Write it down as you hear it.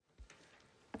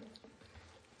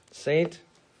Saint,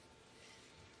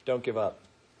 don't give up.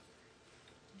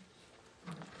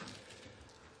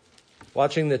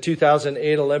 Watching the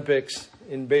 2008 Olympics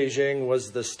in Beijing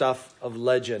was the stuff of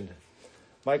legend.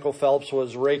 Michael Phelps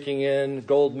was raking in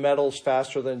gold medals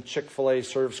faster than Chick-fil-A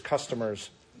serves customers.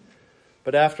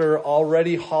 But after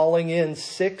already hauling in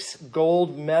 6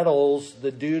 gold medals,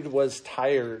 the dude was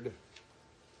tired.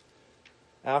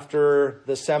 After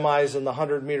the semis and the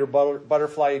 100-meter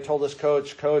butterfly, he told his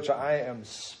coach, "Coach, I am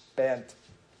spent."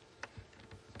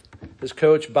 His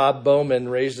coach, Bob Bowman,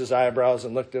 raised his eyebrows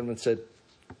and looked at him and said,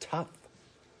 "Tough.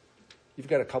 You've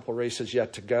got a couple races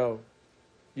yet to go.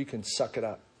 You can suck it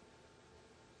up."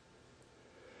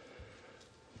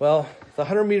 Well, the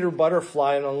 100-meter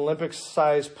butterfly in an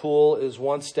Olympic-sized pool is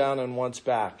once down and once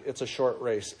back. It's a short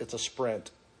race. It's a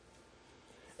sprint.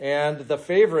 And the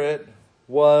favorite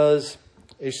was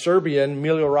a Serbian,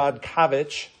 Milorad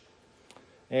Kavic.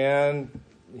 And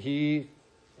he,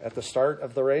 at the start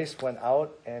of the race, went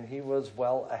out and he was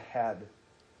well ahead.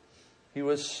 He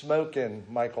was smoking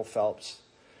Michael Phelps.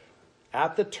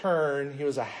 At the turn, he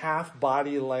was a half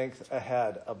body length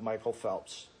ahead of Michael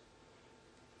Phelps.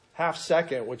 Half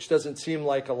second, which doesn't seem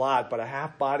like a lot, but a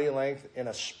half body length in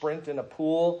a sprint in a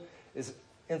pool is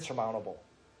insurmountable.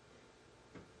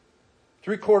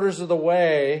 3/4 of the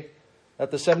way at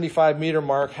the 75-meter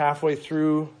mark, halfway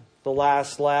through the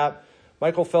last lap,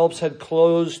 Michael Phelps had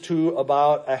closed to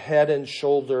about a head and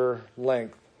shoulder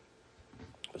length.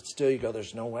 But still you go,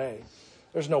 there's no way.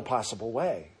 There's no possible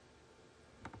way.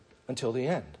 Until the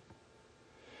end.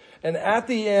 And at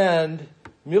the end,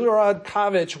 Milorad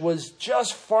Kavic was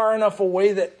just far enough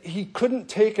away that he couldn't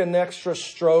take an extra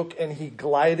stroke and he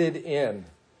glided in.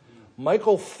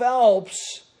 Michael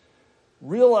Phelps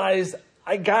realized,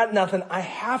 I got nothing. I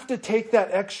have to take that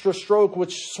extra stroke,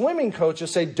 which swimming coaches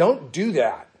say, don't do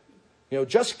that.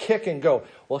 Just kick and go.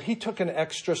 Well, he took an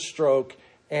extra stroke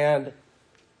and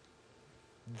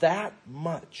that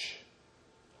much.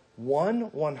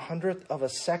 1/100th of a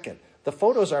second. The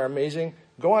photos are amazing.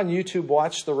 Go on YouTube,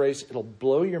 watch the race. It'll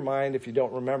blow your mind if you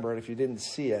don't remember it, if you didn't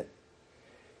see it.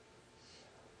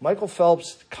 Michael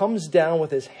Phelps comes down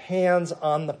with his hands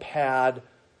on the pad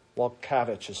while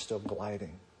Kavic is still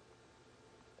gliding.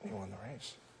 He won the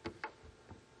race.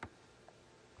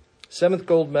 7th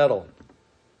gold medal.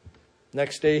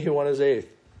 Next day, he won his 8th.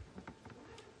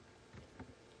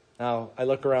 Now, I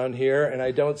look around here and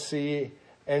I don't see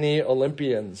any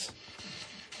Olympians.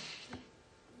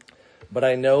 But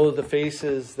I know the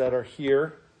faces that are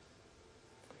here.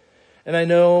 And I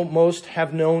know most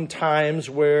have known times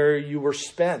where you were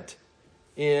spent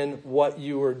in what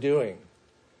you were doing.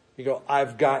 You go,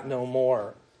 I've got no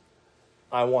more.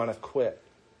 I want to quit.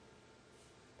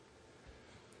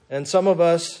 And some of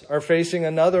us are facing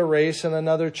another race and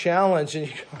another challenge. And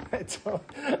you go,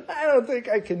 I don't think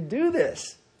I can do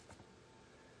this.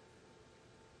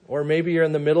 Or maybe you're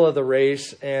in the middle of the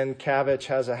race and Kavic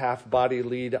has a half-body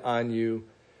lead on you.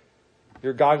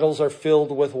 Your goggles are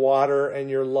filled with water and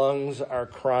your lungs are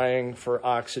crying for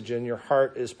oxygen. Your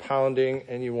heart is pounding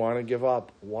and you want to give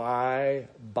up. Why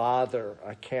bother?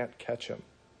 I can't catch him.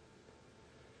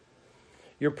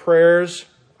 Your prayers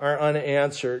are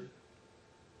unanswered.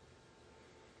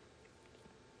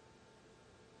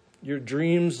 Your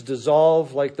dreams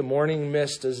dissolve like the morning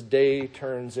mist as day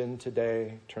turns into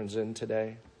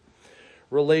day.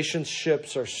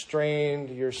 Relationships are strained.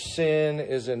 Your sin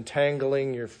is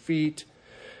entangling your feet.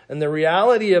 And the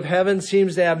reality of heaven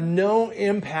seems to have no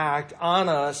impact on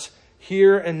us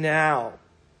here and now.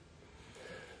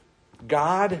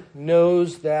 God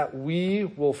knows that we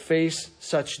will face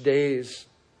such days.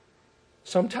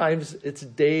 Sometimes it's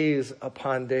days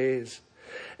upon days.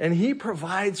 And He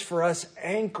provides for us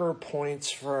anchor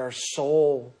points for our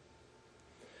soul.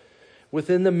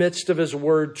 Within the midst of His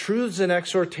Word, truths and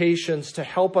exhortations to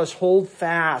help us hold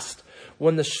fast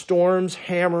when the storms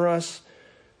hammer us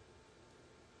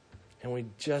and we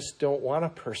just don't want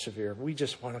to persevere. We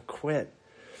just want to quit.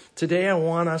 Today I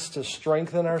want us to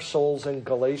strengthen our souls in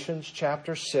Galatians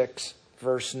chapter 6,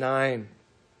 verse 9.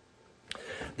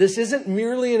 This isn't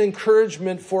merely an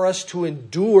encouragement for us to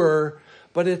endure,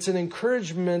 but it's an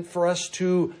encouragement for us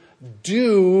to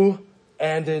do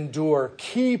and endure.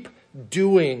 Keep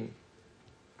doing.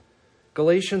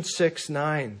 Galatians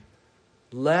 6:9.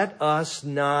 Let us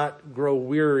not grow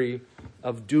weary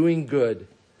of doing good,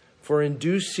 for in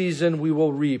due season we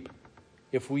will reap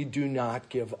if we do not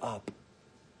give up.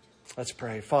 Let's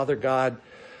pray. Father God,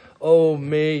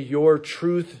 may your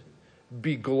truth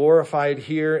be glorified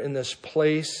here in this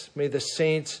place. May the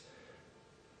saints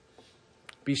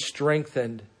be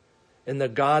strengthened in the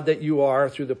God that you are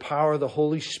through the power of the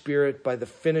Holy Spirit by the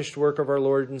finished work of our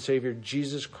Lord and Savior,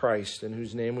 Jesus Christ, in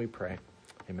whose name we pray.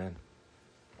 Amen.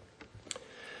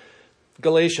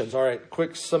 Galatians. All right,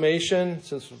 quick summation.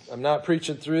 Since I'm not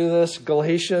preaching through this,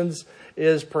 Galatians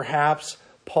is perhaps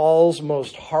Paul's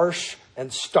most harsh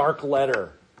and stark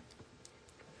letter.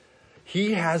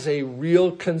 He has a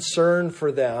real concern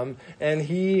for them, and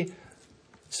he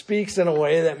speaks in a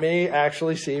way that may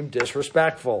actually seem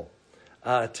disrespectful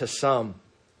to some.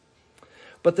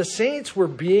 But the saints were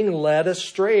being led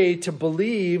astray to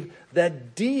believe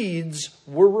that deeds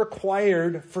were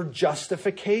required for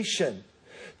justification.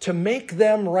 To make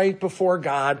them right before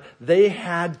God, they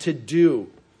had to do.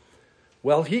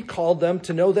 Well, he called them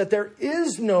to know that there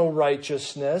is no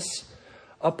righteousness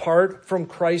apart from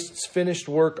Christ's finished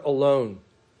work alone.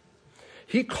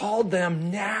 He called them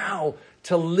now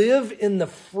to live in the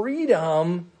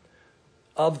freedom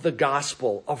of the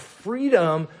gospel, a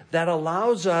freedom that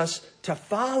allows us to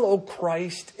follow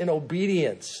Christ in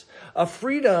obedience, a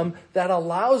freedom that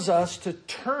allows us to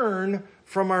turn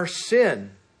from our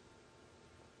sin.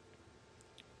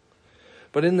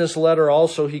 But in this letter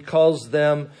also, he calls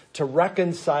them to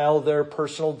reconcile their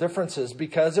personal differences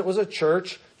because it was a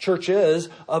churches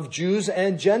of Jews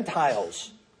and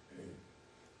Gentiles.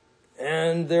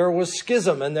 And there was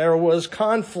schism and there was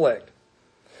conflict.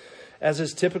 As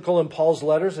is typical in Paul's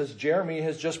letters, as Jeremy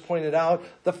has just pointed out,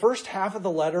 the first half of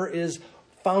the letter is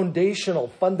foundational,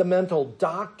 fundamental,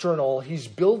 doctrinal. He's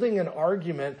building an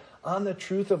argument on the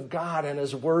truth of God and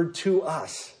His Word to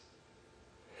us.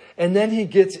 And then he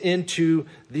gets into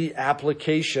the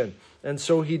application. And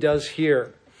so he does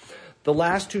here. The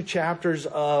last two chapters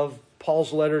of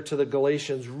Paul's letter to the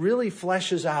Galatians really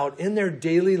fleshes out in their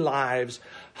daily lives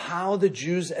how the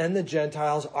Jews and the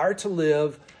Gentiles are to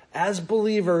live as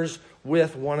believers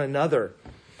with one another.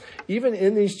 Even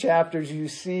in these chapters, you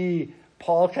see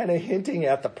Paul kind of hinting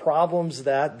at the problems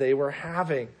that they were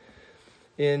having.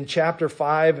 In chapter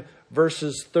 5,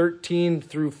 verses 13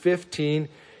 through 15,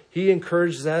 he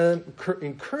encourages them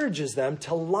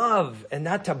to love and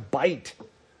not to bite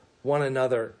one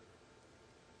another.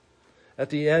 At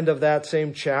the end of that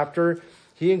same chapter,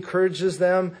 he encourages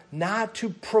them not to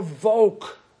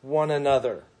provoke one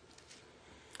another.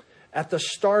 At the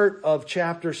start of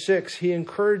chapter 6, he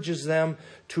encourages them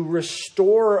to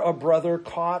restore a brother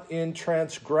caught in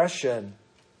transgression.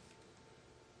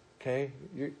 Okay?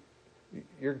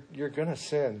 You're going to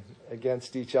sin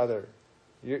against each other.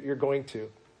 You're going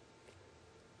to.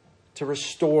 To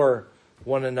restore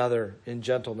one another in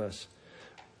gentleness.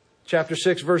 Chapter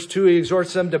 6, verse 2, he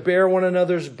exhorts them to bear one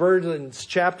another's burdens.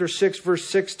 Chapter 6, verse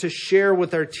 6, to share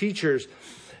with our teachers.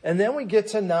 And then we get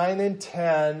to 9 and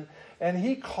 10, and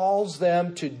he calls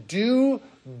them to do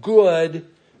good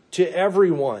to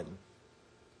everyone.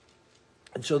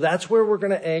 And so that's where we're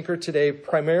going to anchor today,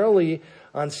 primarily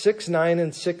on 6:9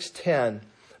 and 6:10.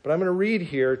 But I'm going to read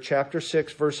here chapter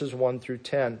 6, verses 1 through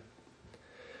 10.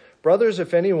 Brothers,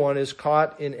 if anyone is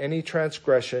caught in any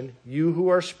transgression, you who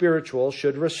are spiritual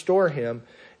should restore him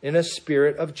in a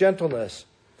spirit of gentleness.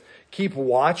 Keep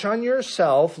watch on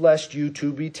yourself, lest you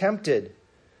too be tempted.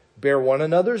 Bear one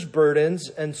another's burdens,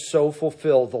 and so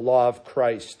fulfill the law of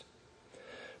Christ.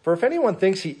 For if anyone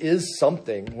thinks he is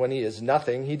something when he is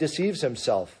nothing, he deceives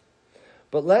himself.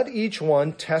 But let each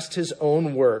one test his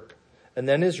own work, and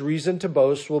then his reason to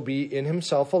boast will be in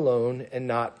himself alone and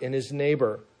not in his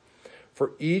neighbor.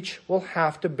 For each will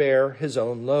have to bear his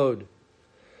own load.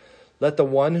 Let the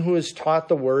one who is taught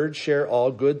the word share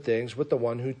all good things with the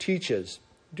one who teaches.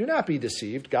 Do not be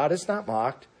deceived. God is not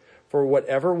mocked. For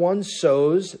whatever one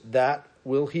sows, that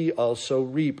will he also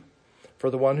reap. For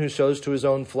the one who sows to his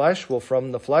own flesh will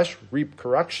from the flesh reap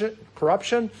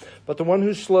corruption. But the one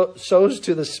who sows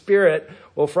to the Spirit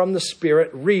will from the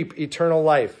Spirit reap eternal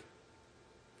life.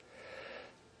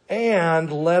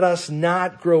 And let us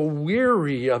not grow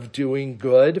weary of doing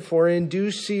good, for in due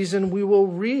season we will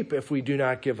reap if we do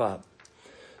not give up.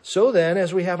 So then,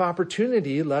 as we have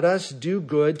opportunity, let us do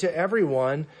good to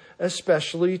everyone,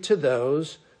 especially to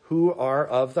those who are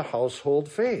of the household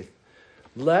faith.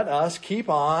 Let us keep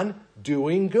on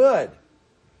doing good.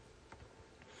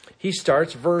 He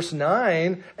starts verse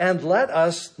 9, and let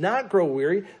us not grow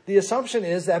weary. The assumption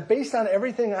is that based on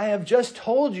everything I have just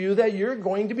told you, that you're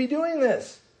going to be doing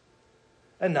this.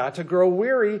 And not to grow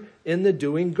weary in the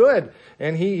doing good.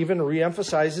 And he even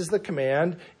reemphasizes the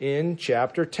command in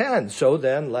chapter 10. So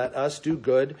then, let us do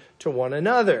good to one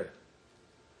another.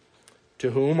 To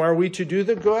whom are we to do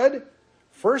the good?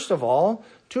 First of all,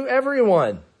 to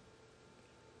everyone.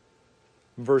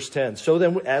 Verse 10. So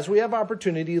then, as we have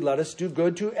opportunity, let us do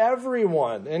good to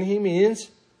everyone. And he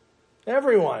means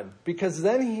Everyone. Because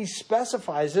then he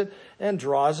specifies it and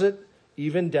draws it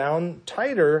even down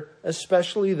tighter,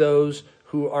 especially those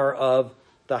who are of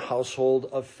the household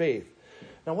of faith.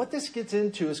 Now, what this gets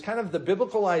into is kind of the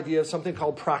biblical idea of something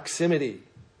called proximity.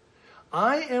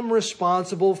 I am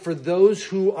responsible for those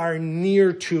who are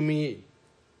near to me.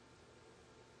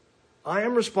 I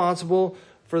am responsible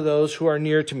for those who are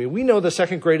near to me. We know the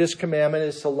second greatest commandment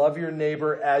is to love your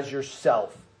neighbor as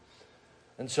yourself.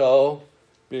 And so,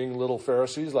 being little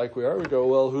Pharisees like we are, we go,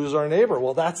 well, who's our neighbor?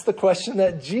 Well, that's the question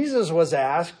that Jesus was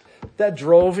asked that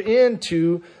drove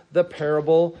into the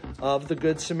parable of the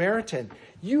Good Samaritan.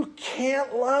 You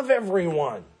can't love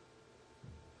everyone.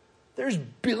 There's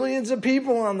billions of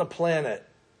people on the planet.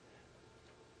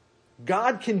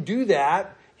 God can do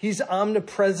that. He's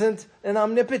omnipresent and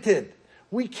omnipotent.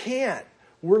 We can't.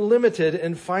 We're limited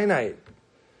and finite.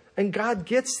 And God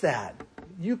gets that.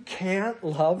 You can't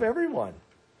love everyone.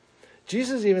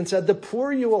 Jesus even said, the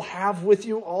poor you will have with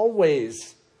you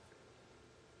always.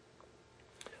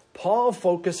 Paul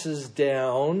focuses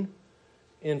down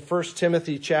in 1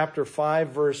 Timothy chapter 5,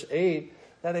 verse 8,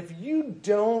 that if you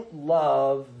don't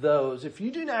love those, if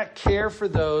you do not care for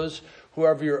those who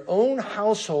are of your own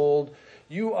household,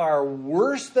 you are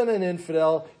worse than an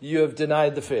infidel. You have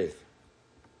denied the faith.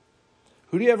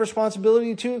 Who do you have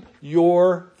responsibility to?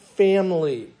 Your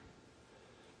family.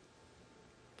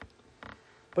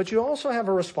 But you also have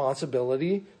a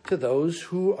responsibility to those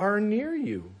who are near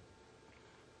you,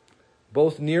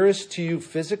 both nearest to you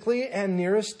physically and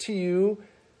nearest to you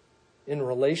in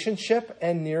relationship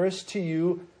and nearest to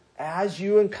you as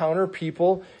you encounter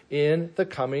people in the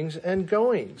comings and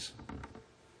goings.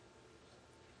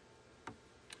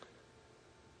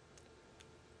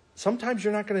 Sometimes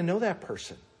you're not going to know that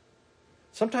person.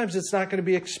 Sometimes it's not going to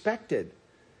be expected.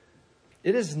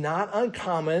 It is not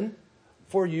uncommon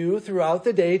for you throughout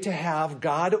the day to have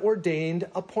God-ordained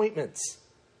appointments.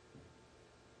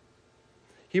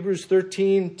 Hebrews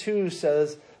 13:2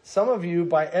 says, some of you,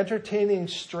 by entertaining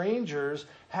strangers,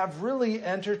 have really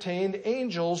entertained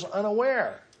angels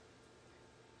unaware.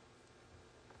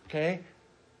 Okay?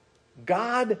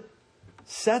 God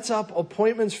sets up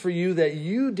appointments for you that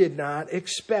you did not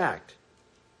expect.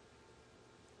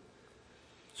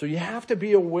 So you have to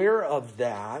be aware of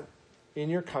that in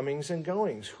your comings and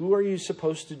goings. Who are you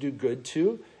supposed to do good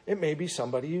to? It may be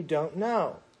somebody you don't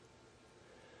know.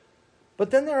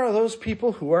 But then there are those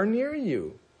people who are near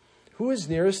you. Who is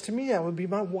nearest to me? That would be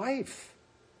my wife.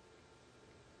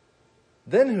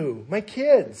 Then who? My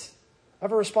kids. I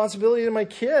have a responsibility to my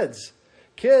kids.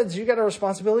 Kids, you got a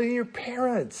responsibility to your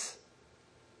parents.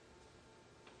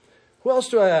 Who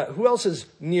else is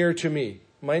near to me?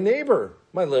 My neighbor,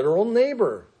 my literal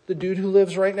neighbor, the dude who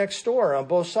lives right next door on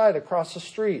both sides across the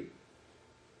street.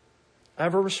 I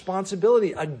have a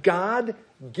responsibility, a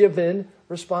God-given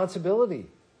responsibility.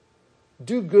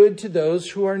 Do good to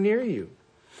those who are near you.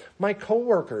 My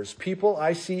coworkers, people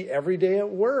I see every day at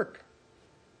work.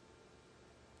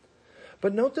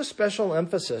 But note the special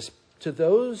emphasis to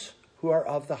those who are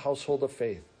of the household of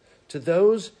faith, to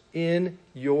those in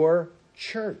your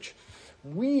church.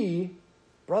 We,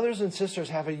 brothers and sisters,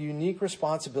 have a unique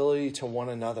responsibility to one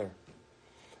another,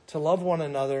 to love one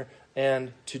another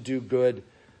and to do good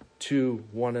to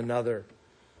one another.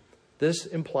 This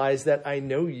implies that I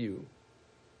know you.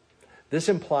 This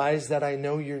implies that I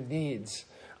know your needs.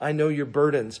 I know your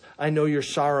burdens. I know your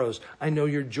sorrows. I know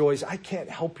your joys. I can't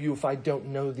help you if I don't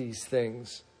know these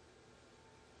things.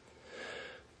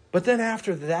 But then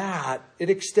after that, it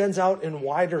extends out in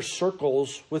wider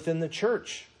circles within the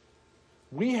church.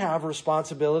 We have a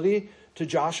responsibility to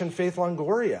Josh and Faith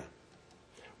Longoria.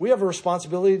 We have a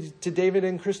responsibility to David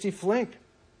and Christy Flink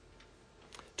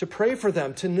to pray for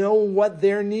them, to know what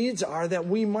their needs are, that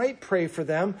we might pray for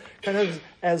them. Kind of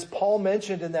as Paul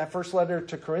mentioned in that first letter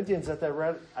to Corinthians that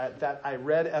I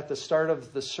read at the start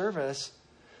of the service,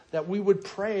 that we would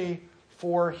pray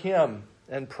for him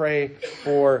and pray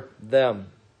for them.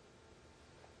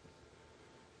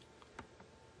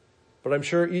 But I'm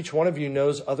sure each one of you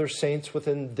knows other saints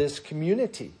within this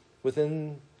community,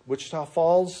 within Wichita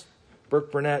Falls,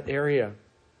 Burke Burnett area.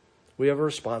 We have a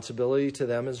responsibility to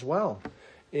them as well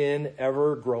in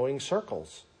ever-growing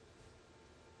circles.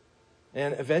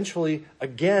 And eventually,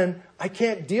 again, I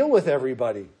can't deal with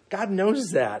everybody. God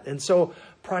knows that. And so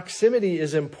proximity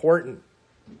is important.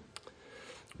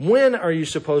 When are you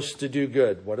supposed to do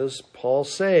good? What does Paul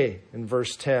say in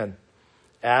verse 10?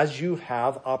 As you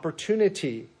have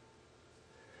opportunity.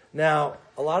 Now,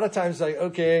 a lot of times,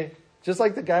 okay, just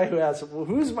like the guy who asks, well,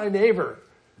 who's my neighbor?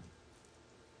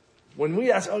 When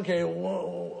we ask, okay,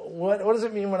 what does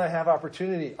it mean when I have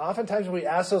opportunity? Oftentimes we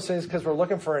ask those things because we're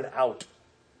looking for an out.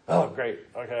 Oh, great.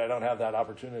 Okay, I don't have that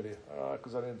opportunity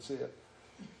because I didn't see it.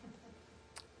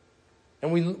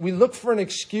 And we look for an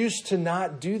excuse to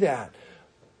not do that.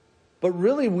 But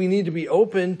really, we need to be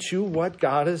open to what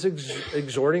God is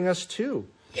exhorting us to.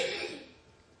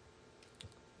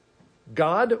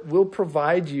 God will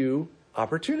provide you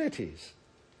opportunities.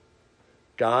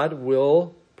 God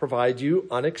will provide you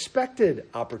unexpected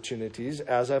opportunities,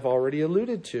 as I've already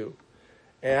alluded to.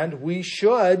 And we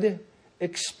should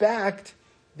expect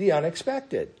the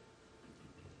unexpected.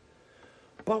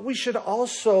 But we should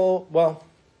also,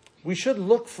 we should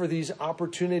look for these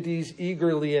opportunities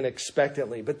eagerly and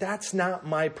expectantly. But that's not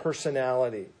my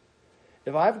personality.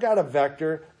 If I've got a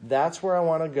vector, that's where I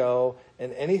want to go.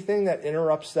 And anything that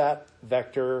interrupts that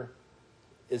vector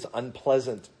is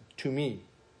unpleasant to me.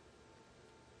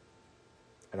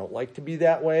 I don't like to be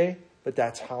that way, but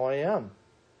that's how I am.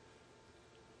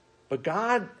 But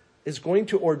God is going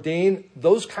to ordain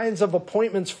those kinds of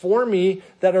appointments for me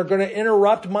that are going to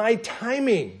interrupt my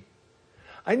timing.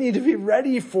 I need to be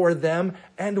ready for them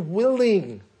and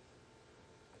willing.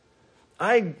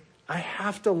 I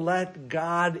have to let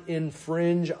God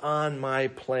infringe on my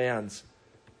plans.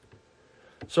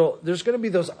 So there's going to be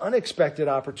those unexpected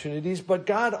opportunities, but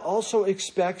God also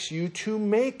expects you to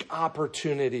make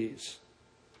opportunities.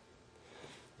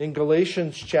 In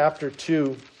Galatians chapter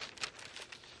 2,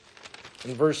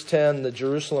 in verse 10, the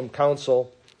Jerusalem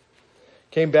council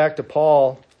came back to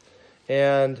Paul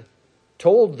and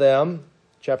told them,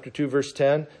 chapter 2, verse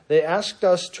 10, they asked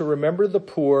us to remember the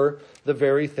poor, the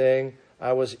very thing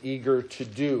I was eager to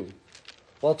do.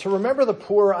 Well, to remember the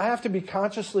poor, I have to be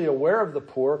consciously aware of the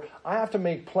poor. I have to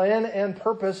make plan and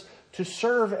purpose to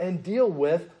serve and deal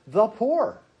with the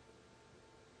poor.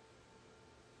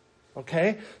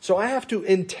 Okay? So I have to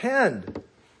intend.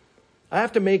 I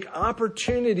have to make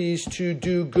opportunities to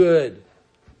do good.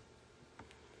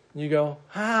 You go,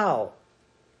 how?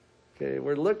 Okay,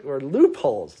 we're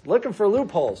loopholes, looking for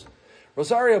loopholes.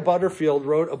 Rosaria Butterfield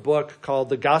wrote a book called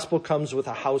The Gospel Comes with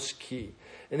a House Key.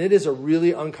 And it is a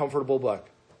really uncomfortable book.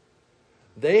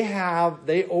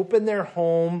 They open their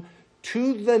home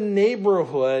to the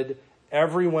neighborhood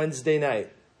every Wednesday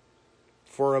night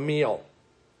for a meal.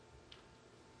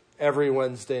 Every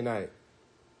Wednesday night.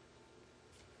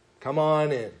 Come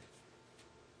on in.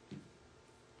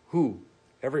 Who?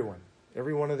 Everyone.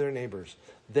 Every one of their neighbors.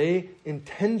 They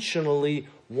intentionally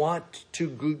want to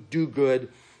do good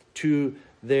to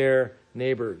their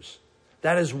neighbors.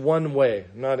 That is one way.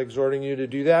 I'm not exhorting you to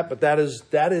do that, but that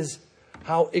is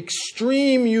how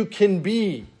extreme you can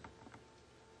be.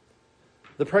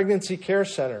 The Pregnancy Care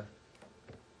Center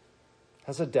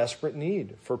has a desperate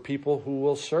need for people who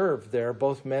will serve there,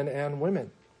 both men and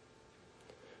women.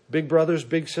 Big Brothers,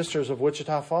 Big Sisters of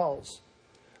Wichita Falls.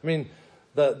 I mean,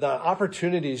 the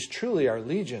opportunities truly are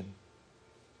legion.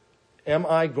 Am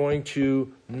I going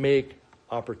to make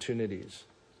opportunities?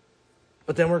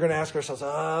 But then we're going to ask ourselves,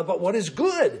 but what is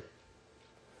good?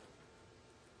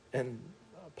 And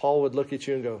Paul would look at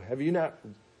you and go, have you not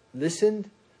listened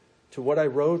to what I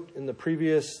wrote in the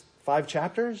previous 5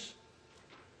 chapters?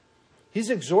 He's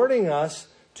exhorting us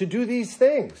to do these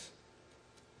things.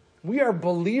 We are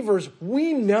believers.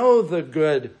 We know the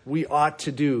good we ought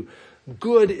to do.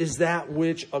 Good is that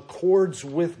which accords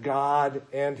with God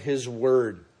and His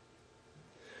Word.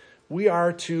 We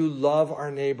are to love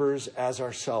our neighbors as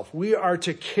ourselves. We are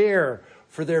to care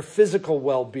for their physical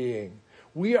well-being.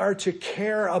 We are to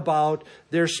care about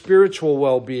their spiritual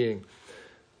well-being.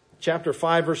 Chapter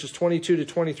 5, verses 22 to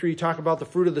 23 talk about the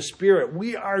fruit of the Spirit.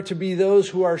 We are to be those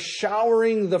who are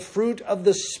showering the fruit of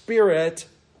the Spirit,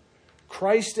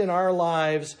 Christ in our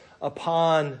lives,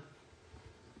 upon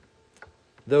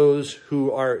those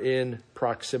who are in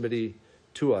proximity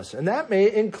to us. And that may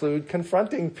include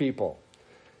confronting people.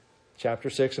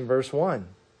 Chapter 6 and verse 1.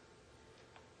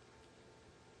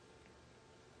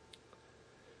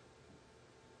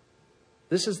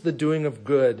 This is the doing of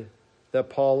good that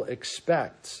Paul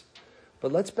expects.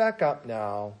 But let's back up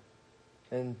now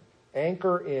and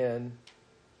anchor in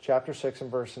chapter 6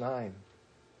 and verse 9.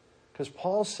 Because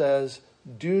Paul says,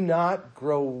 do not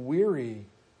grow weary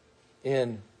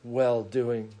in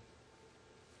well-doing.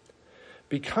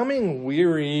 Becoming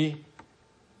weary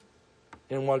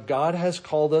in what God has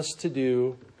called us to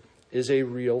do is a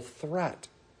real threat.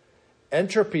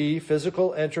 Entropy,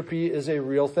 physical entropy, is a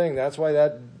real thing. That's why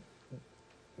that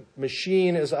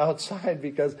machine is outside,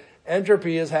 because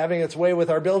entropy is having its way with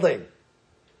our building.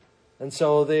 And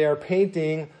so they are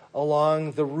painting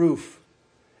along the roof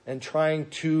and trying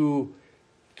to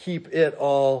keep it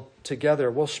all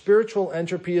together. Well, spiritual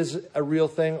entropy is a real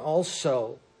thing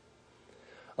also.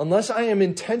 Unless I am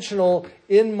intentional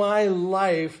in my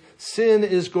life sin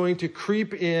is going to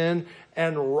creep in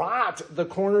and rot the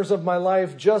corners of my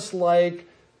life just like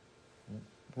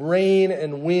rain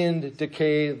and wind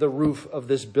decay the roof of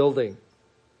this building.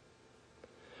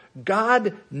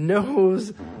 God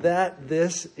knows that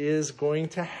this is going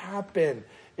to happen.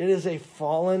 It is a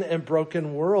fallen and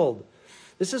broken world.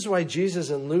 This is why Jesus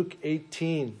in Luke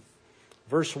 18,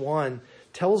 verse 1,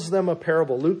 tells them a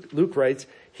parable. Luke writes,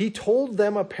 he told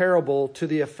them a parable to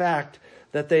the effect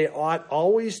that they ought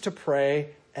always to pray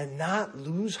and not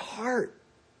lose heart.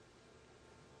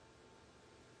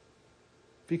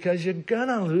 Because you're going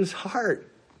to lose heart.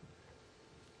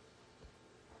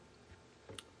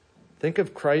 Think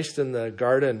of Christ in the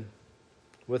garden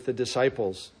with the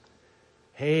disciples.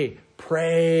 Hey,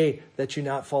 pray that you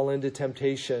not fall into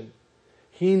temptation.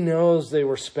 He knows they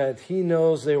were spent. He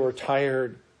knows they were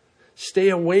tired. Stay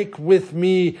awake with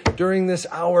me during this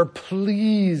hour,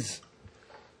 please.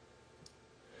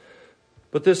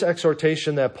 But this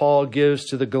exhortation that Paul gives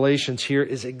to the Galatians here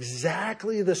is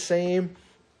exactly the same.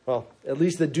 Well, at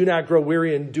least the do not grow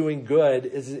weary in doing good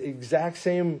is the exact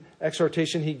same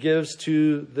exhortation he gives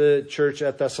to the church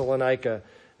at Thessalonica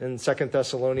in 2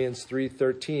 Thessalonians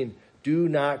 3:13. Do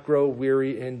not grow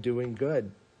weary in doing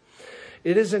good.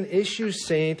 It is an issue,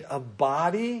 saint, of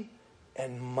body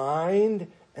and mind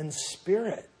and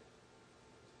spirit.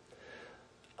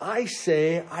 I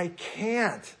say I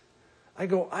can't.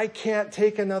 I can't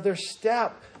take another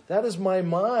step. That is my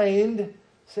mind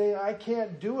saying I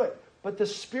can't do it. But the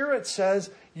Spirit says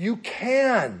you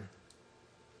can.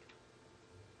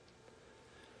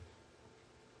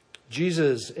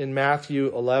 Jesus in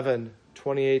Matthew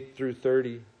 11:28 through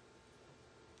 30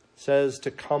 says to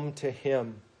come to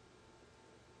him,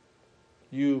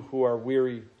 you who are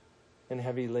weary and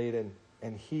heavy laden,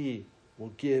 and he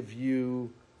will give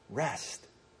you rest.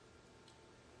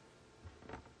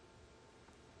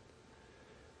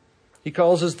 He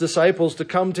calls his disciples to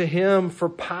come to him for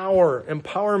power,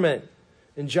 empowerment.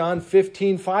 In John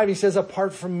 15:5, he says,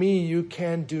 apart from me, you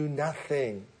can do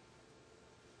nothing.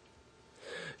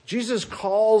 Jesus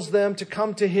calls them to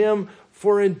come to him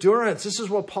for endurance. This is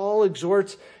what Paul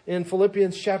exhorts in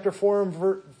Philippians chapter 4,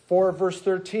 verse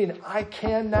 13. I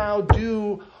can now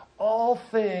do all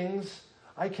things.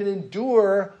 I can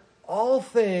endure all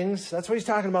things. That's what he's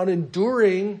talking about,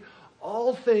 enduring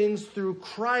all things through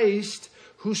Christ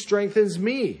who strengthens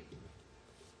me.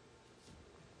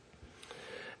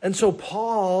 And so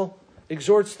Paul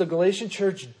exhorts the Galatian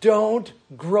church, don't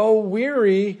grow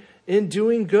weary in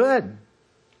doing good.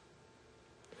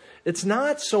 It's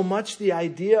not so much the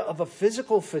idea of a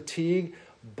physical fatigue,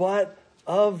 but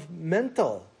of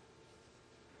mental.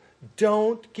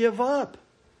 Don't give up.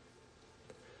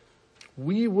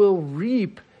 We will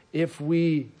reap if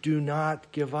we do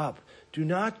not give up. Do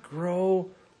not grow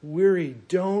weary.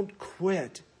 Don't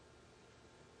quit.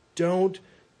 Don't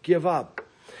give up.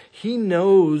 He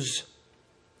knows,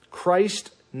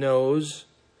 Christ knows,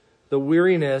 the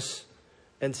weariness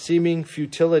and seeming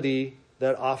futility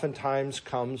that oftentimes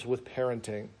comes with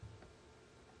parenting.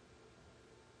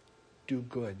 Do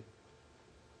good.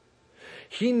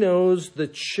 He knows the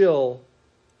chill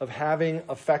of having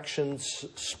affections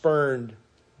spurned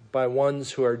by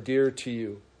ones who are dear to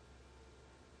you.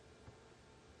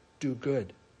 Do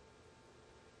good.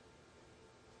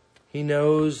 He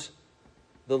knows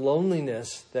the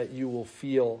loneliness that you will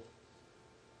feel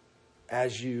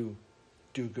as you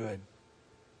do good.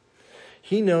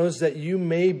 He knows that you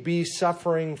may be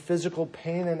suffering physical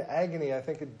pain and agony. I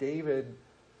think of David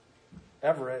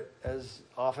Everett, as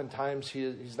oftentimes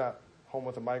he's not home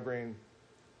with a migraine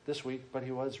this week, but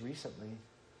he was recently.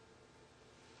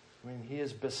 I mean, he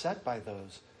is beset by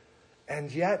those.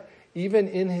 And yet, even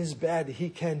in his bed, he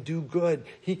can do good.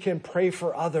 He can pray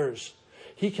for others.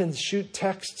 He can shoot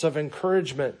texts of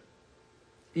encouragement,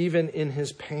 even in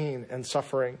his pain and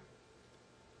suffering.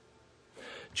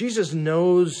 Jesus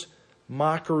knows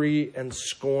mockery and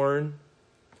scorn.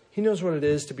 He knows what it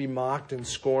is to be mocked and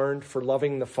scorned for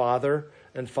loving the Father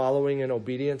and following in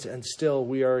obedience, and still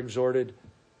we are exhorted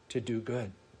to do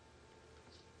good.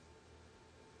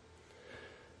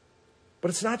 But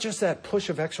it's not just that push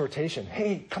of exhortation.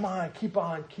 Hey, come on, keep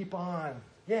on, keep on.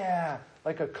 Yeah,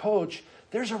 like a coach.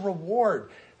 There's a reward.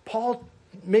 Paul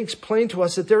makes plain to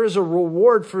us that there is a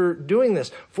reward for doing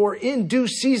this. For in due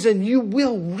season you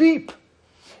will reap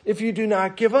if you do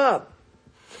not give up.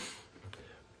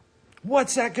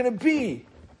 What's that going to be?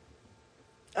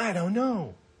 I don't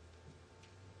know.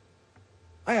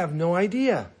 I have no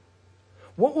idea.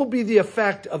 What will be the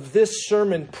effect of this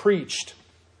sermon preached?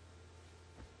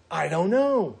 I don't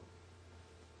know.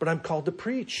 But I'm called to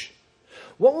preach.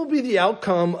 What will be the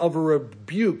outcome of a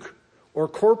rebuke or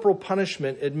corporal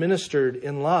punishment administered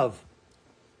in love?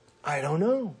 I don't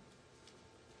know.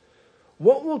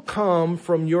 What will come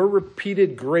from your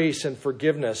repeated grace and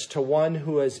forgiveness to one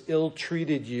who has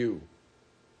ill-treated you?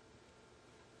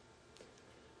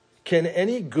 Can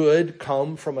any good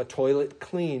come from a toilet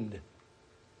cleaned?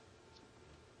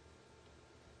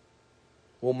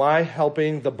 Will my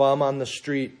helping the bum on the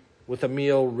street with a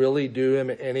meal really do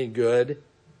him any good?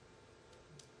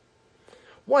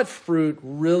 What fruit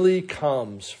really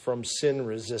comes from sin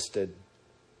resisted?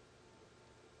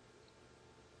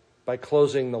 By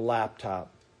closing the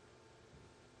laptop,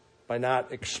 by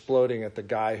not exploding at the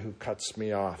guy who cuts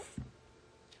me off.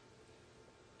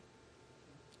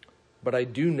 But I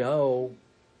do know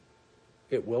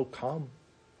it will come.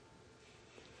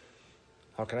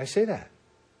 How can I say that?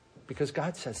 Because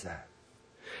God says that.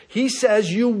 He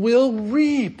says you will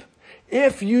reap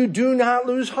if you do not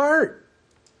lose heart.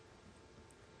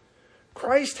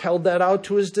 Christ held that out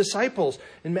to his disciples.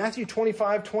 In Matthew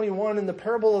 25:21, in the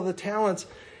parable of the talents,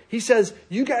 he says,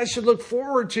 you guys should look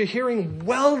forward to hearing,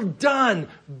 well done,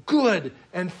 good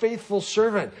and faithful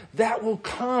servant. That will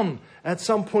come at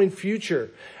some point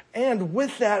future. And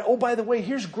with that, oh, by the way,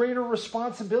 here's greater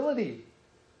responsibility.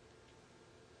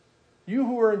 You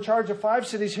who are in charge of 5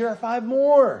 cities, here are 5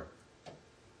 more.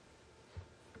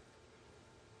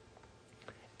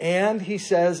 And he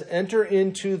says, enter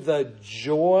into the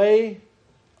joy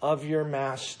of your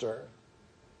master.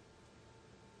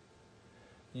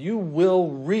 You will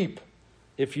reap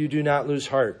if you do not lose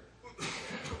heart.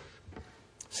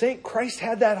 Saint Christ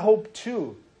had that hope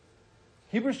too.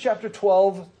 Hebrews chapter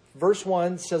 12, verse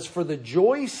 1 says, for the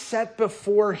joy set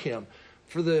before him,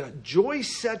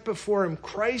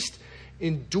 Christ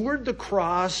endured the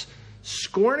cross,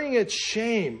 scorning its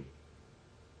shame.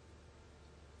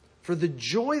 For the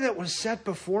joy that was set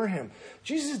before him.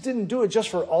 Jesus didn't do it just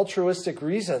for altruistic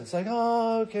reasons. Like,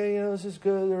 oh, okay, this is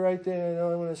good, the right thing, I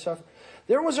know I want to suffer.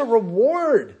 There was a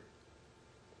reward.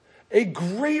 A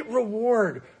great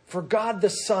reward for God the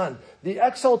Son. The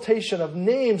exaltation of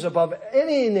names above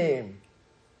any name.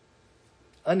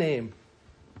 A name.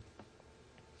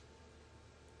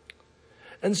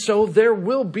 And so there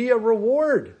will be a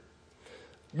reward.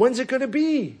 When's it going to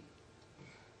be?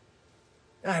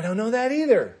 I don't know that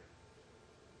either.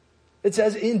 It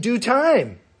says in due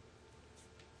time.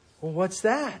 Well, what's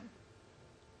that?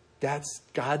 That's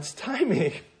God's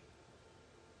timing.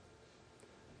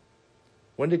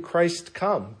 When did Christ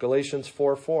come? Galatians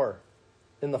 4:4.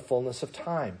 In the fullness of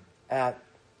time. At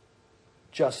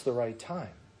just the right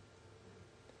time.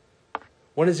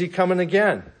 When is he coming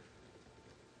again?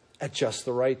 At just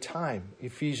the right time.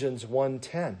 Ephesians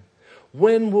 1:10.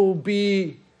 When will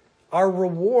be our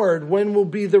reward? When will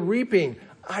be the reaping?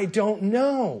 I don't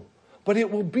know. But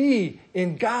it will be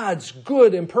in God's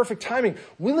good and perfect timing.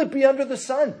 Will it be under the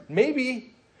sun?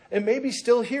 Maybe. It may be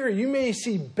still here. You may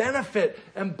see benefit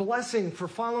and blessing for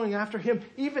following after him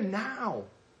even now.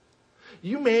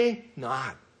 You may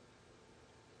not.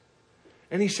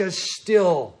 And he says,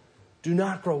 still, do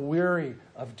not grow weary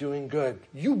of doing good.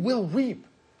 You will reap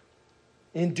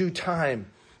in due time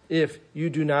if you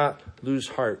do not lose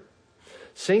heart.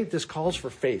 Saint, this calls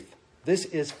for faith. This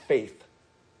is faith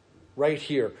right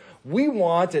here. We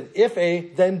want an if A,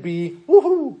 then B,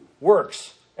 woohoo,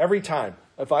 works every time.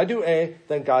 If I do A,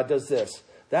 then God does this.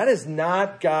 That is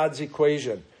not God's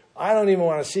equation. I don't even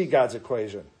want to see God's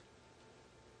equation.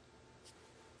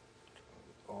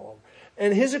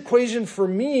 And his equation for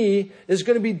me is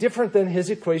going to be different than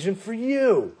his equation for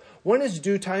you. When is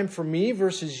due time for me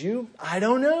versus you? I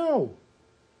don't know.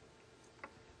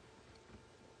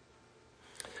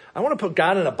 I want to put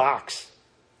God in a box.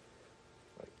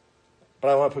 But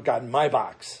I want to put God in my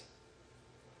box.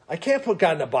 I can't put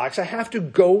God in a box. I have to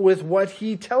go with what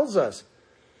he tells us.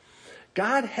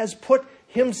 God has put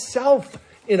himself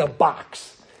in a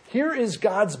box. Here is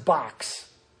God's box.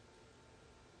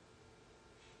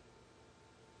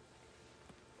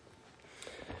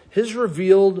 His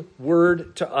revealed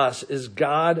word to us is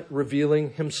God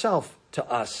revealing himself to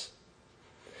us.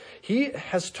 He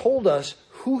has told us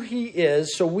who he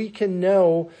is so we can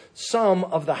know some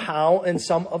of the how and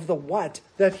some of the what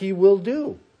that he will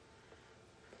do.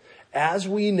 As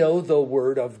we know the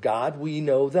word of God, we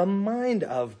know the mind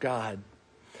of God.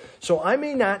 So I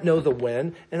may not know the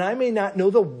when, and I may not know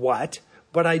the what,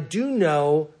 but I do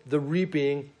know the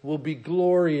reaping will be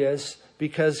glorious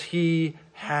because he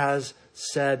has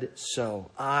said so.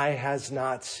 Eye has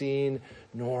not seen,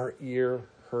 nor ear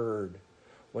heard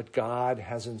what God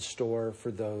has in store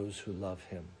for those who love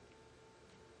him.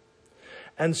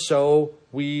 And so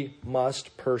we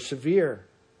must persevere.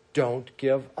 Don't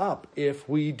give up if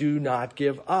we do not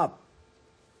give up.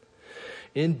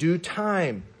 In due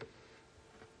time,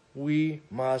 we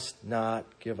must not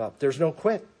give up. There's no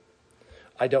quit.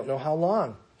 I don't know how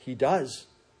long. He does.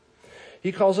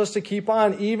 He calls us to keep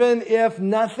on, even if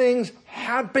nothing's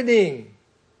happening.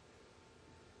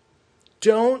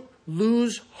 Don't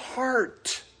lose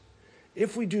heart.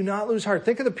 If we do not lose heart,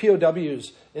 think of the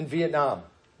POWs in Vietnam.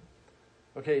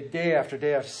 Okay, day after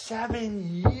day after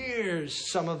 7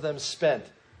 years, some of them spent.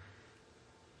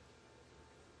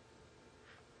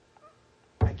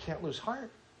 I can't lose heart.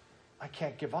 I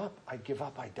can't give up. I give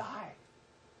up, I die.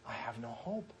 I have no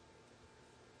hope.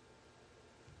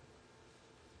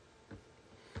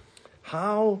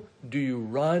 How do you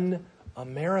run a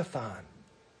marathon?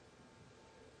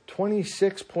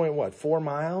 4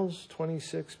 miles?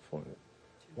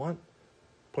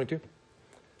 26.1.2.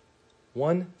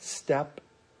 One step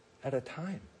at a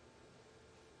time.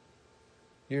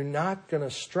 You're not going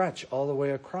to stretch all the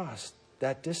way across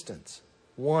that distance.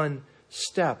 One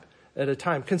step at a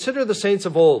time. Consider the saints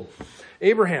of old.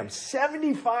 Abraham,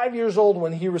 75 years old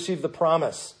when he received the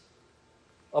promise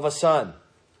of a son.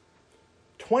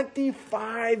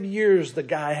 25 years the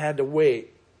guy had to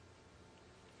wait.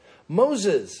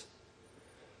 Moses,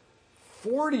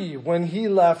 40 when he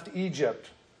left Egypt.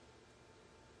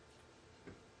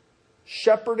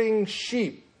 Shepherding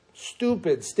sheep,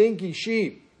 stupid, stinky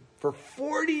sheep, for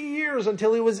 40 years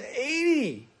until he was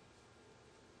 80.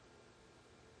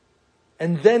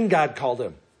 And then God called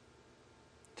him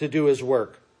to do his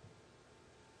work.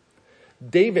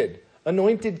 David,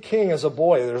 anointed king as a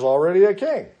boy. There's already a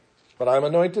king, but I'm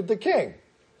anointed the king.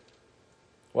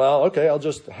 Well, okay, I'll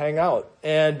just hang out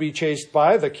and be chased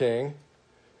by the king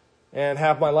and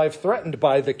have my life threatened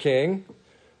by the king,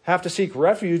 have to seek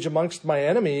refuge amongst my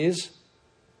enemies.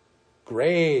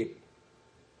 Great.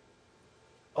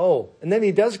 Oh, and then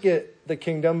he does get the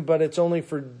kingdom, but it's only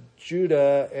for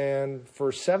Judah, and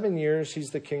for 7 years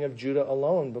he's the king of Judah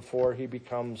alone before he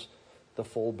becomes the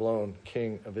full-blown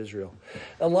king of Israel.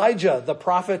 Elijah, the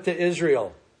prophet to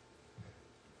Israel.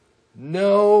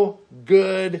 No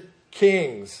good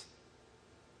kings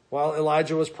while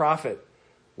Elijah was prophet.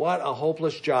 What a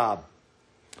hopeless job.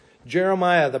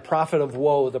 Jeremiah, the prophet of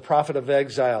woe, the prophet of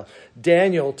exile.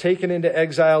 Daniel, taken into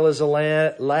exile as a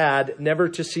lad, never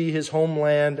to see his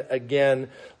homeland again,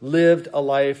 lived a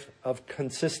life of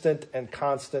consistent and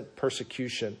constant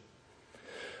persecution.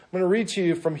 I'm going to read to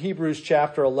you from Hebrews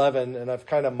chapter 11, and I've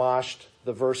kind of moshed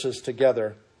the verses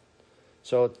together.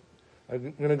 So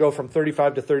I'm going to go from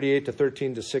 35 to 38 to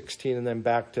 13 to 16, and then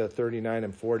back to 39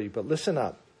 and 40. But listen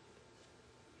up.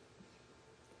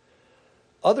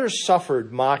 Others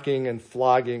suffered mocking and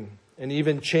flogging, and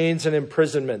even chains and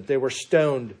imprisonment. They were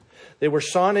stoned. They were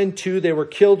sawn in two. They were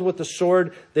killed with the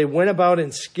sword. They went about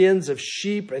in skins of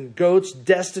sheep and goats,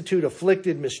 destitute,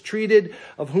 afflicted, mistreated,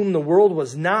 of whom the world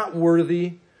was not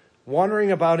worthy,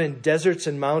 wandering about in deserts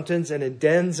and mountains and in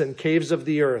dens and caves of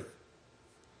the earth.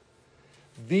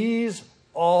 These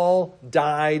all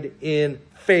died in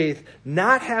faith,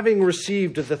 not having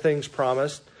received the things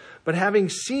promised, but having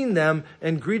seen them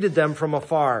and greeted them from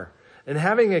afar, and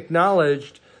having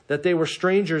acknowledged that they were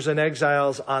strangers and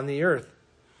exiles on the earth.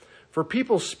 For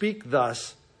people speak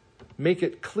thus, make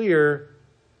it clear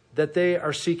that they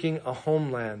are seeking a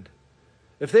homeland.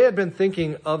 If they had been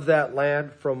thinking of that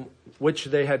land from which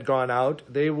they had gone out,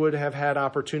 they would have had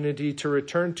opportunity to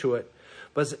return to it.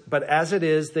 But as it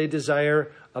is, they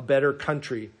desire a better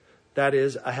country, that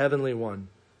is, a heavenly one.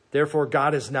 Therefore,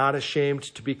 God is not ashamed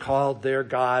to be called their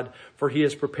God, for he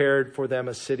has prepared for them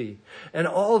a city. And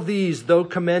all these, though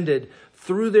commended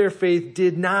through their faith,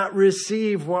 did not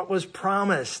receive what was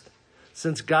promised,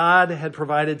 since God had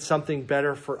provided something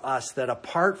better for us, that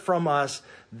apart from us,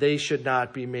 they should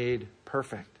not be made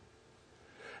perfect.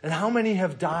 And how many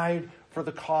have died for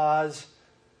the cause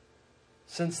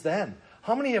since then?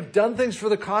 How many have done things for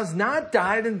the cause, not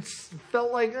died, and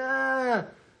felt like,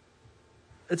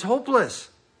 it's hopeless?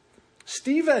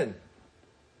 Stephen.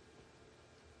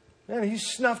 Man, he's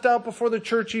snuffed out before the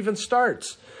church even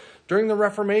starts. During the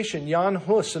Reformation, Jan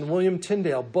Hus and William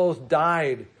Tyndale both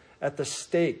died at the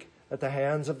stake at the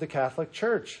hands of the Catholic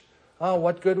Church. Oh,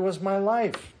 what good was my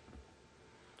life?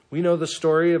 We know the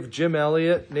story of Jim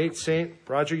Elliot, Nate Saint,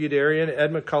 Roger Youderian,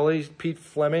 Ed McCulley, Pete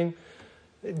Fleming.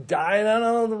 They died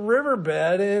on the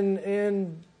riverbed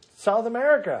in South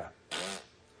America.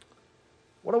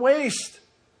 What a waste.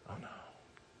 Oh, no.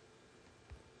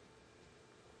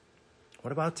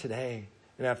 What about today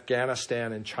in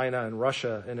Afghanistan and China and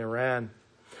Russia and Iran?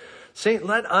 Saint,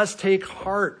 let us take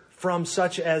heart from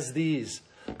such as these.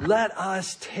 Let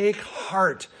us take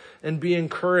heart and be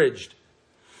encouraged.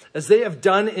 As they have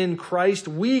done in Christ,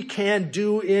 we can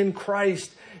do in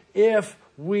Christ if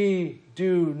we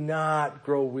do not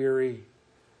grow weary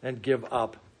and give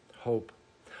up hope.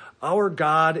 Our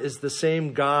God is the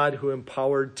same God who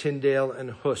empowered Tyndale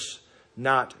and Hus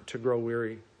not to grow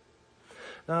weary.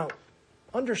 Now,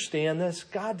 understand this.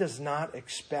 God does not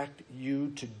expect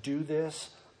you to do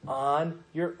this on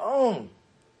your own.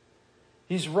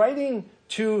 He's writing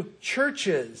to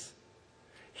churches.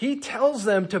 He tells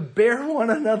them to bear one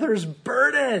another's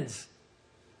burdens.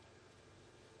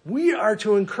 We are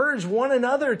to encourage one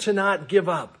another to not give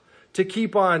up, to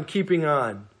keep on keeping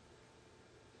on.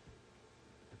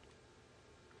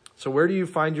 So where do you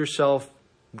find yourself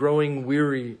growing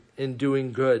weary in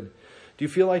doing good? Do you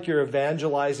feel like you're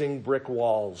evangelizing brick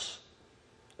walls?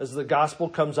 As the gospel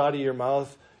comes out of your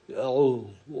mouth, it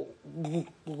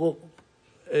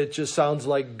just sounds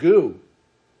like goo.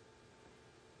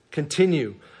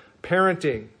 Continue.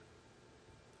 Parenting.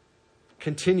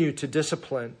 Continue to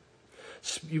discipline.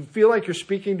 You feel like you're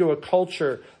speaking to a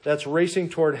culture that's racing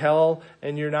toward hell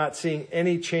and you're not seeing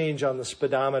any change on the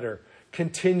speedometer.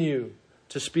 Continue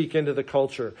to speak into the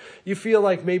culture. You feel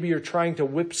like maybe you're trying to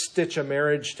whip stitch a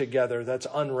marriage together that's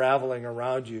unraveling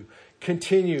around you.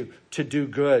 Continue to do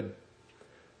good.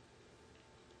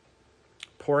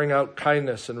 Pouring out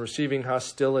kindness and receiving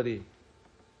hostility.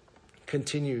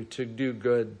 Continue to do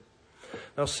good.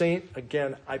 Now, saint,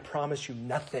 again, I promise you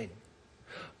nothing.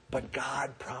 But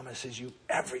God promises you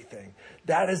everything.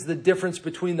 That is the difference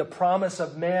between the promise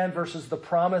of man versus the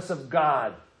promise of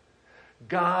God.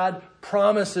 God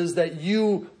promises that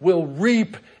you will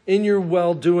reap in your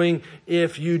well-doing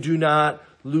if you do not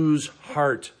lose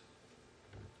heart.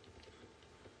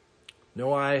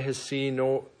 No eye has seen,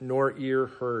 nor ear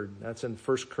heard. That's in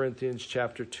 1 Corinthians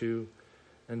chapter 2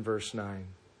 and verse 9.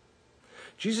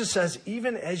 Jesus says,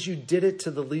 even as you did it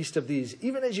to the least of these,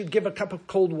 even as you give a cup of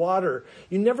cold water,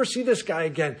 you never see this guy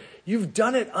again. You've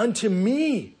done it unto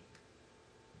me.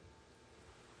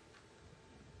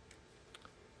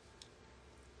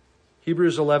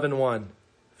 Hebrews 11:1.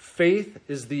 Faith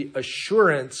is the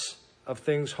assurance of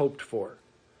things hoped for,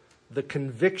 the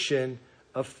conviction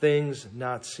of things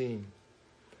not seen.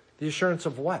 The assurance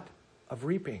of what? Of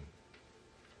reaping.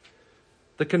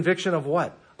 The conviction of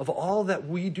what? Of all that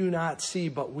we do not see,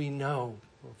 but we know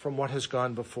from what has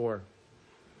gone before.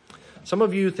 Some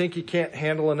of you think you can't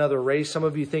handle another race. Some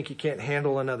of you think you can't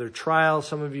handle another trial.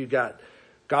 Some of you got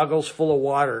goggles full of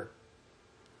water.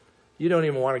 You don't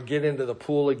even want to get into the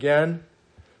pool again.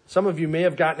 Some of you may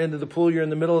have gotten into the pool. You're in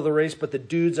the middle of the race, but the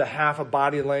dude's a half a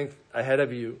body length ahead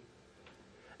of you.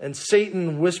 And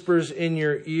Satan whispers in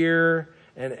your ear,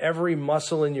 and every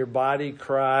muscle in your body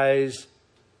cries,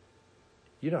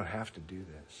 you don't have to do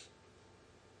this.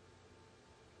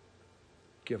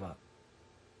 Give up.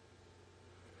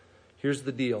 Here's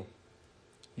the deal.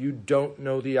 You don't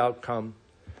know the outcome,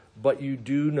 but you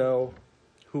do know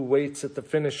who waits at the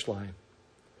finish line.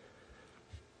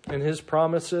 And his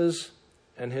promises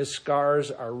and his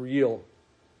scars are real.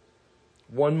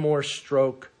 One more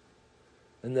stroke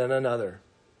and then another.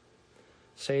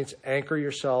 Saints, anchor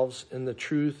yourselves in the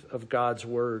truth of God's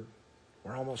word.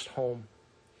 We're almost home.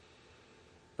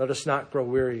 Let us not grow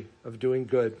weary of doing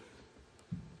good.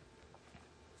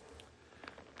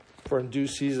 For in due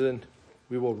season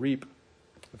we will reap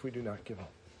if we do not give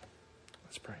up.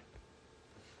 Let's pray.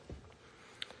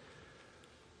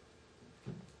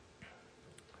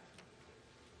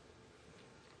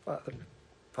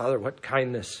 Father, what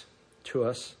kindness to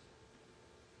us.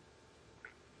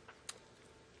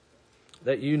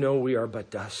 That you know we are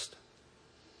but dust.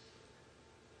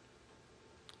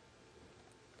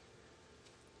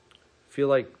 Feel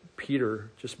like Peter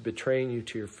just betraying you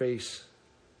to your face.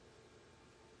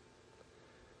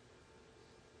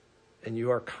 And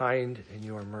you are kind and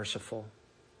you are merciful.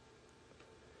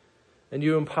 And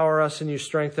you empower us and you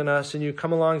strengthen us and you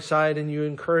come alongside and you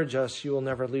encourage us. You will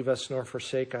never leave us nor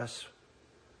forsake us.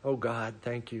 Oh God,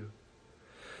 thank you.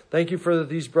 Thank you for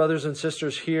these brothers and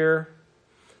sisters here.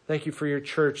 Thank you for your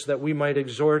church, that we might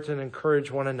exhort and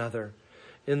encourage one another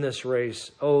in this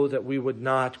race. Oh, that we would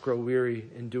not grow weary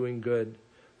in doing good,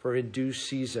 for in due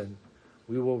season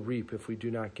we will reap if we do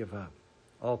not give up.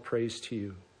 All praise to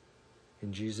you.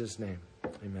 In Jesus' name,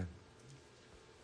 amen.